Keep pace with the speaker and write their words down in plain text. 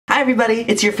Hi everybody,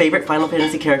 it's your favorite Final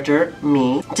Fantasy character,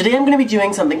 me. Today I'm going to be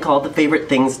doing something called the Favorite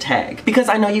Things tag. Because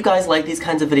I know you guys like these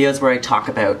kinds of videos where I talk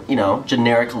about, you know,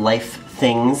 generic life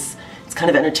things. It's kind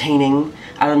of entertaining.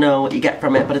 I don't know what you get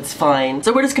from it, but it's fine.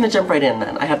 So we're just going to jump right in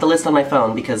then. I have the list on my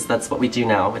phone because that's what we do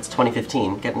now. It's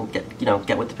 2015. Get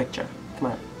with the picture.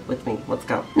 Come on. With me. Let's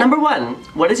go. Number 1.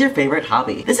 What is your favorite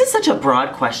hobby? This is such a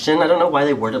broad question. I don't know why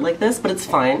they word it like this, but it's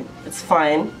fine. It's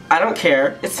fine. I don't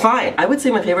care. It's fine. I would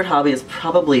say my favorite hobby is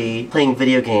probably playing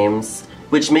video games,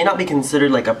 which may not be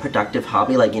considered like a productive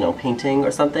hobby, like, you know, painting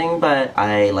or something, but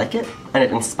I like it, and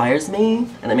it inspires me,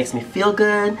 and it makes me feel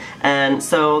good, and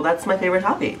so that's my favorite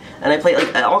hobby. And I play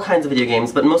like all kinds of video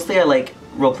games, but mostly I like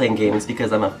role-playing games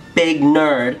because I'm a big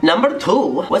nerd. Number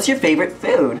 2. What's your favorite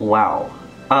food? Wow.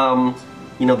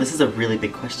 You know, this is a really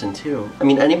big question too. I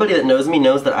mean, anybody that knows me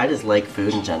knows that I just like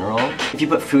food in general. If you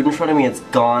put food in front of me, it's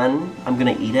gone. I'm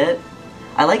gonna eat it.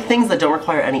 I like things that don't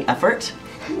require any effort.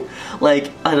 Like,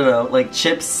 I don't know, like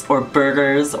chips or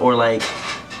burgers or like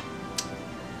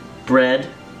bread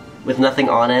with nothing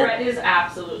on it. Bread is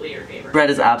absolutely your favorite. Bread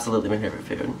is absolutely my favorite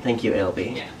food. Thank you,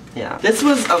 ALB. Yeah. Yeah. This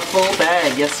was a full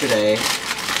bag yesterday,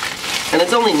 and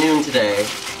it's only noon today.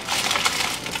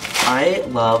 I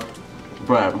love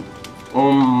bread.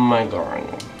 Oh my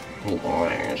god.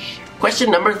 Gosh.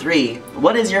 Question number 3.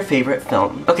 What is your favorite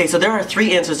film? Okay, so there are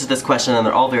 3 answers to this question and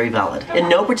they're all very valid. In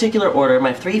no particular order,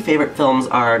 my 3 favorite films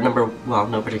are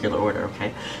no particular order,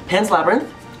 okay? Pan's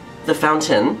Labyrinth, The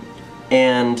Fountain,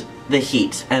 and The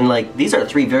Heat. And like, these are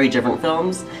 3 very different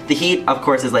films. The Heat, of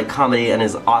course, is like comedy and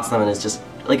is awesome and is just,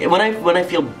 like, when I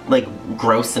feel like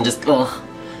gross and just, ugh,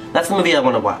 that's the movie I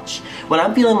want to watch. When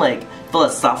I'm feeling like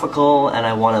philosophical and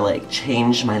I want to like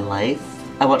change my life,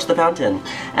 I watch The Fountain.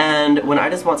 And when I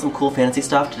just want some cool fantasy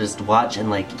stuff to just watch and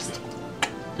like just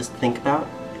think about,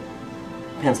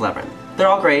 Pan's Labyrinth. They're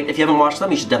all great. If you haven't watched them,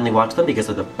 you should definitely watch them because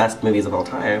they're the best movies of all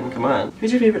time. Come on.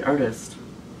 Who's your favorite artist?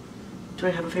 Do I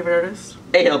have a favorite artist?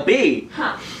 ALB!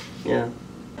 Huh. Yeah.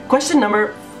 Question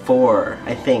number 4,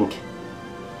 I think.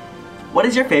 What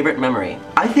is your favorite memory?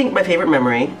 I think my favorite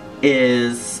memory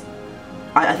is,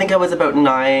 I think I was about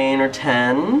 9 or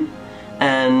 10,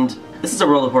 and this is a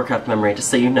World of Warcraft memory, just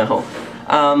so you know.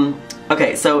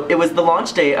 Okay, so it was the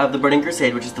launch day of the Burning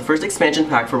Crusade, which is the first expansion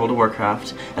pack for World of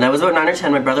Warcraft, and I was about 9 or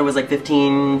 10, my brother was like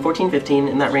 14, 15,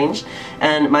 in that range,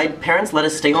 and my parents let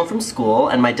us stay home from school,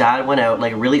 and my dad went out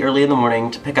like really early in the morning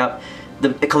to pick up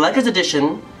the collector's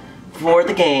edition for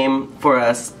the game for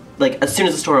us, like as soon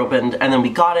as the store opened, and then we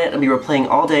got it and we were playing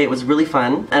all day. It was really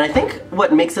fun. And I think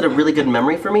what makes it a really good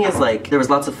memory for me is like there was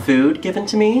lots of food given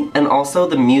to me, and also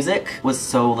the music was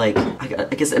so like, I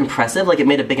guess impressive, like it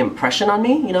made a big impression on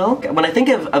me, you know? When I think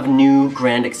of new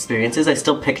grand experiences, I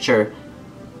still picture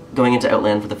going into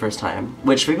Outland for the first time,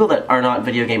 which for people that are not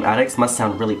video game addicts must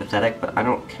sound really pathetic, but I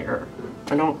don't care.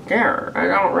 I don't care. I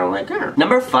don't really care.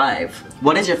 Number 5.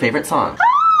 What is your favorite song?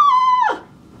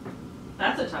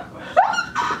 That's a tough question.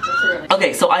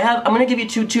 Okay, so I'm gonna give you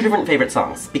two different favorite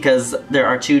songs because there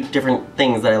are 2 different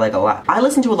things that I like a lot. I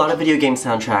listen to a lot of video game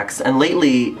soundtracks, and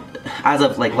lately, as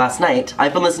of like last night,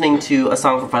 I've been listening to a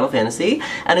song from Final Fantasy,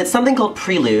 and it's something called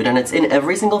Prelude, and it's in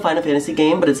every single Final Fantasy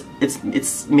game, but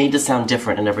it's made to sound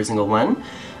different in every single one.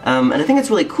 And I think it's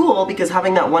really cool because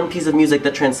having that one piece of music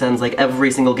that transcends like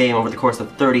every single game over the course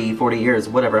of 30, 40 years,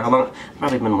 whatever, how long?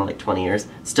 Probably been more like 20 years.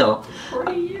 Still.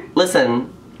 40 years?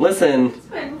 Listen. It's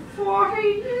been 40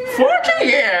 years. 40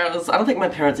 years! I don't think my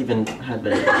parents even had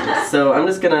video games. So I'm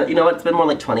just gonna, you know what, it's been more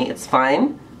like 20, it's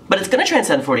fine. But it's gonna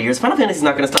transcend 40 years. Final Fantasy's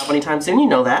not gonna stop anytime soon, you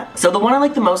know that. So the one I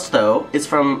like the most though is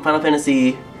from Final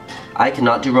Fantasy, I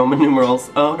cannot do Roman numerals,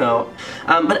 oh no.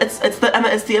 But it's the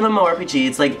MMORPG,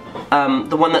 it's like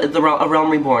the one that, A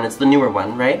Realm Reborn, it's the newer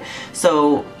one, right?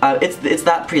 So it's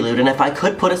that Prelude, and if I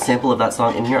could put a sample of that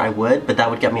song in here, I would, but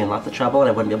that would get me in lots of trouble and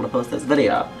I wouldn't be able to post this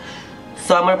video.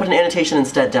 So I'm going to put an annotation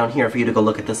instead down here for you to go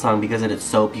look at this song because it is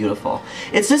so beautiful.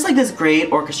 It's just like this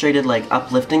great orchestrated like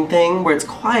uplifting thing where it's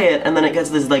quiet and then it gets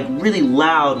this like really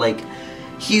loud like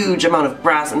huge amount of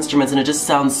brass instruments and it just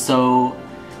sounds so,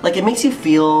 like it makes you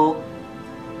feel,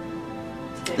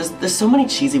 there's so many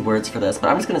cheesy words for this, but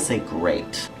I'm just going to say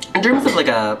great. In terms of like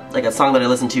a song that I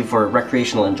listen to for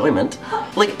recreational enjoyment,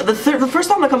 like the first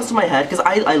song that comes to my head, because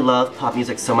I love pop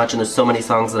music so much and there's so many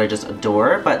songs that I just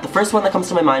adore, but the first one that comes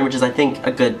to my mind, which is I think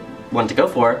a good one to go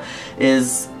for,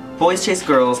 is Boys Chase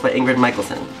Girls by Ingrid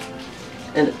Michaelson.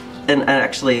 And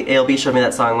actually ALB showed me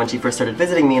that song when she first started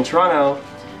visiting me in Toronto,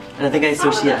 and I think I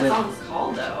associate it with... That's what that song's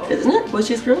called though. Isn't it? Boys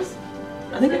Chase Girls?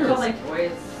 I think it is. It's called like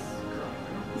Boys...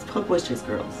 It's called Boys Chase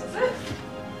Girls. Is it?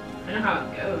 I know how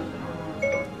it goes.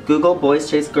 Google Boys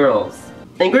Chase Girls.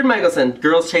 Ingrid Michaelson,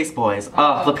 Girls Chase Boys.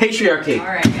 Oh, the patriarchy.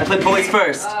 Alright. I put boys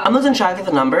first. I'm losing track of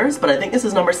the numbers, but I think this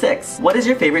is number 6. What is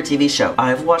your favorite TV show?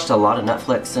 I've watched a lot of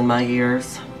Netflix in my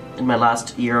years. In my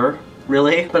last year,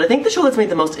 really. But I think the show that's made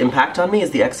the most impact on me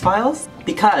is The X-Files,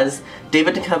 because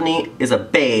David Duchovny is a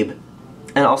babe,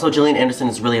 and also Gillian Anderson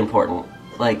is really important.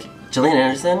 Like, Gillian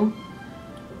Anderson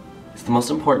is the most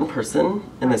important person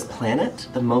in this planet.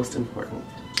 The most important.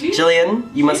 Gillian,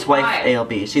 you must wife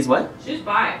ALB. She's what? She's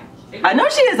bi. I know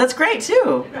she is. That's great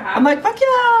too. I'm like, fuck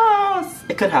yes.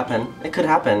 It could happen. It could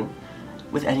happen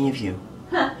with any of you,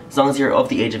 as long as you're of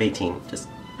the age of 18. Just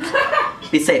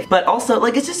be safe. But also,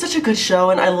 like, it's just such a good show,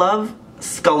 and I love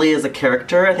Scully as a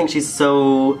character. I think she's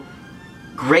so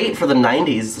great for the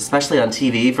 90s, especially on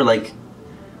TV. For like,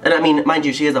 and I mean, mind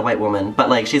you, she is a white woman, but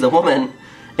like, she's a woman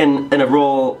in a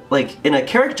role, like, in a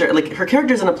character. Like, her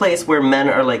character's in a place where men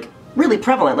are like really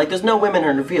prevalent. Like, there's no women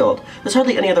in her field. There's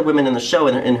hardly any other women in the show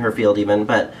in her field even,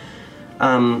 but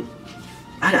I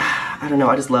don't know,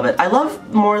 I just love it. I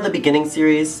love more of the beginning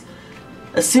series.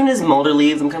 As soon as Mulder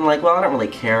leaves, I'm kind of like, well, I don't really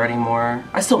care anymore.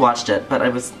 I still watched it, but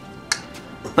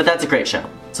that's a great show.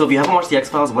 So if you haven't watched The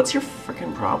X-Files, what's your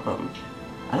freaking problem?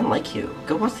 I don't like you.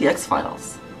 Go watch The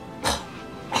X-Files.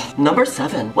 Number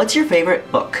 7. What's your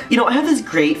favorite book? You know, I have this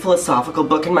great philosophical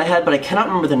book in my head, but I cannot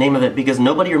remember the name of it because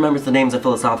nobody remembers the names of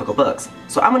philosophical books.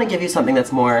 So I'm gonna give you something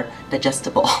that's more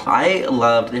digestible. I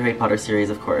loved the Harry Potter series,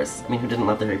 of course. I mean, who didn't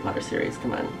love the Harry Potter series?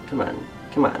 Come on, come on,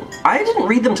 come on. I didn't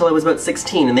read them till I was about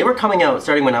 16, and they were coming out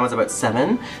starting when I was about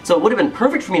 7, so it would have been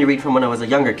perfect for me to read from when I was a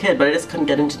younger kid, but I just couldn't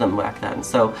get into them back then.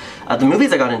 So the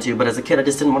movies I got into, but as a kid I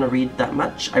just didn't want to read that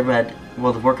much. I read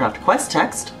World of Warcraft quest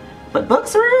text, but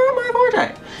books are my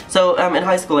forte. So in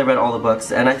high school I read all the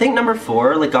books, and I think number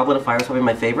 4, like Goblet of Fire is probably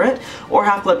my favorite, or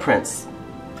Half-Blood Prince.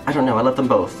 I don't know, I love them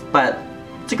both, but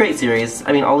it's a great series.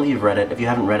 I mean, all of you have read it. If you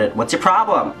haven't read it, what's your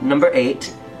problem? Number 8,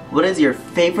 what is your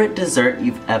favorite dessert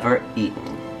you've ever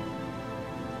eaten?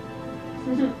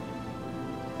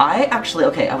 I actually,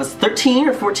 okay, I was 13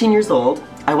 or 14 years old.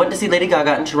 I went to see Lady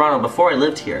Gaga in Toronto before I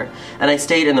lived here, and I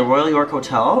stayed in the Royal York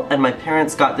Hotel, and my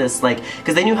parents got this, like,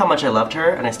 because they knew how much I loved her,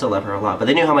 and I still love her a lot, but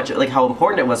they knew how much, like, how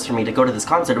important it was for me to go to this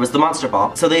concert. It was the Monster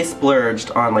Ball. So they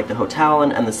splurged on, like, the hotel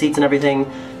and the seats and everything.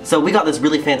 So we got this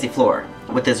really fancy floor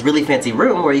with this really fancy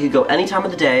room where you could go any time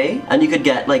of the day, and you could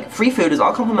get, like, free food. It was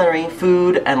all complimentary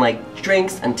food and, like,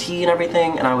 drinks and tea and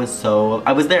everything, and I was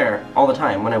there all the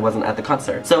time when I wasn't at the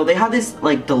concert. So they had this,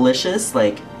 like, delicious,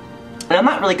 like, and I'm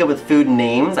not really good with food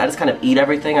names, I just kind of eat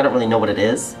everything, I don't really know what it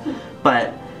is,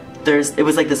 but it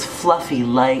was like this fluffy,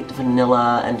 light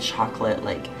vanilla and chocolate,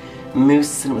 like,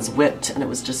 mousse, and it was whipped, and it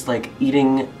was just like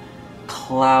eating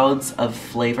clouds of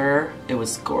flavor. It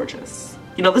was gorgeous.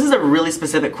 You know, this is a really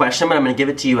specific question, but I'm gonna give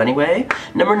it to you anyway.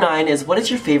 Number 9 is, what is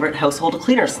your favorite household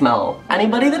cleaner smell?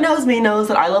 Anybody that knows me knows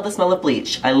that I love the smell of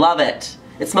bleach. I love it.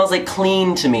 It smells like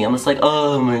clean to me. I'm just like,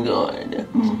 oh my god.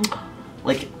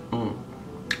 Like,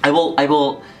 I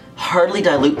will hardly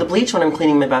dilute the bleach when I'm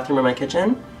cleaning my bathroom or my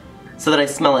kitchen, so that I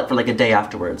smell it for like a day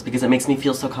afterwards, because it makes me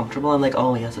feel so comfortable. I'm like,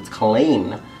 oh yes, it's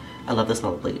clean. I love the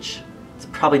smell of bleach. It's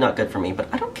probably not good for me,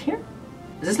 but I don't care.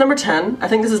 Is this number 10? I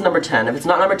think this is number 10. If it's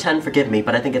not number 10, forgive me,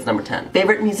 but I think it's number 10.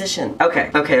 Favorite musician? Okay.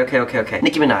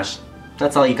 Nicki Minaj.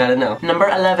 That's all you gotta know. Number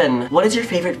 11. What is your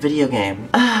favorite video game?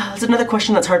 That's another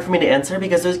question that's hard for me to answer,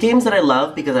 because there's games that I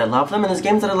love because I love them, and there's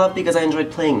games that I love because I enjoyed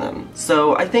playing them.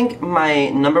 So I think my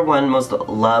number 1 most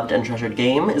loved and treasured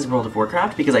game is World of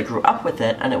Warcraft, because I grew up with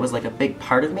it and it was like a big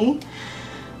part of me.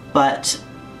 But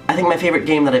I think my favorite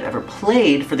game that I've ever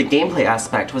played for the gameplay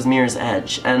aspect was Mirror's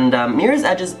Edge. And Mirror's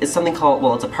Edge is something called,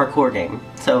 well, it's a parkour game.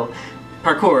 So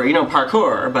parkour, you know,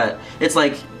 parkour, but it's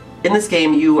like, in this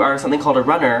game, you are something called a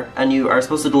runner, and you are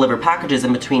supposed to deliver packages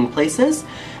in between places,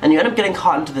 and you end up getting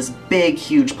caught into this big,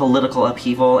 huge political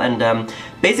upheaval, and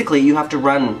basically you have to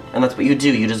run, and that's what you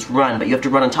do, you just run, but you have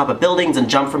to run on top of buildings and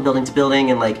jump from building to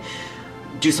building and like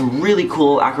do some really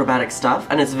cool acrobatic stuff,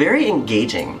 and it's very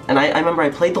engaging. And I remember I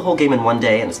played the whole game in one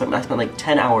day, and I spent like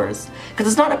 10 hours, because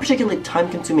it's not a particularly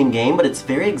time-consuming game, but it's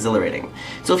very exhilarating.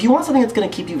 So if you want something that's going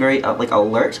to keep you very like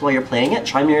alert while you're playing it,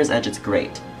 try Mirror's Edge, it's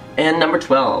great. And number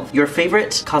 12, your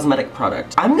favorite cosmetic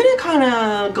product. I'm gonna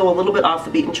kinda go a little bit off the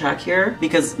beaten track here,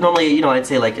 because normally, you know, I'd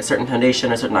say like a certain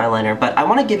foundation or a certain eyeliner, but I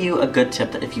wanna give you a good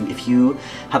tip that if you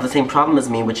have the same problem as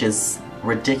me, which is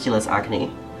ridiculous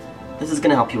acne, this is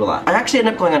gonna help you a lot. I actually end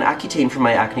up going on Accutane for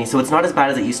my acne, so it's not as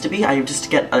bad as it used to be. I just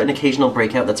get an occasional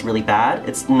breakout that's really bad.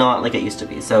 It's not like it used to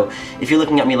be. So if you're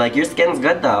looking at me like, your skin's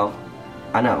good though,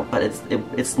 I know, but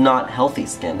it's not healthy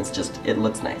skin, it's just, it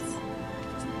looks nice.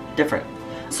 It's different.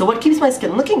 So what keeps my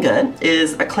skin looking good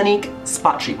is a Clinique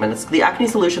spot treatment. It's the Acne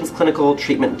Solutions Clinical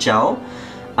Treatment Gel.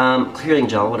 clearing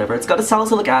gel, whatever. It's got a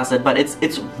salicylic acid, but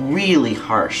it's really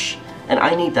harsh. And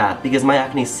I need that because my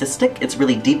acne is cystic, it's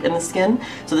really deep in the skin,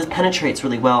 so this penetrates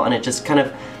really well and it just kind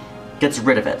of gets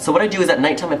rid of it. So what I do is at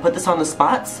nighttime I put this on the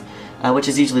spots, which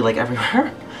is usually like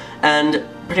everywhere, and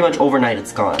pretty much overnight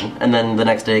it's gone, and then the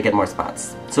next day I get more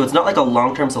spots. So it's not like a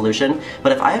long-term solution,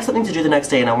 but if I have something to do the next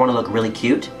day and I want to look really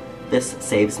cute, this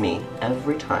saves me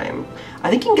every time. I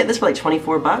think you can get this for like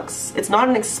 24 bucks. It's not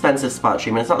an expensive spot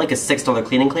treatment, it's not like a $6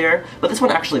 cleaning clear, but this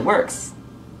one actually works.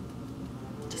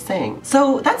 Saying.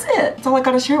 So that's it. That's all I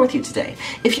gotta share with you today.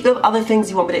 If you have other things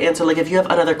you want me to answer, like if you have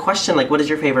another question, like what is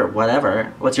your favorite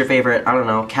whatever, what's your favorite, I don't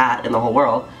know, cat in the whole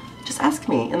world, just ask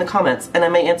me in the comments and I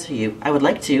may answer you. I would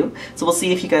like to. So we'll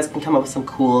see if you guys can come up with some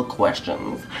cool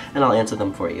questions and I'll answer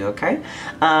them for you, okay?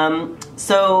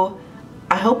 So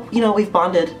I hope, you know, we've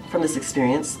bonded from this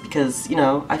experience because, you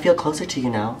know, I feel closer to you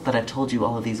now that I've told you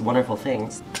all of these wonderful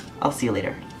things. I'll see you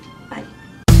later.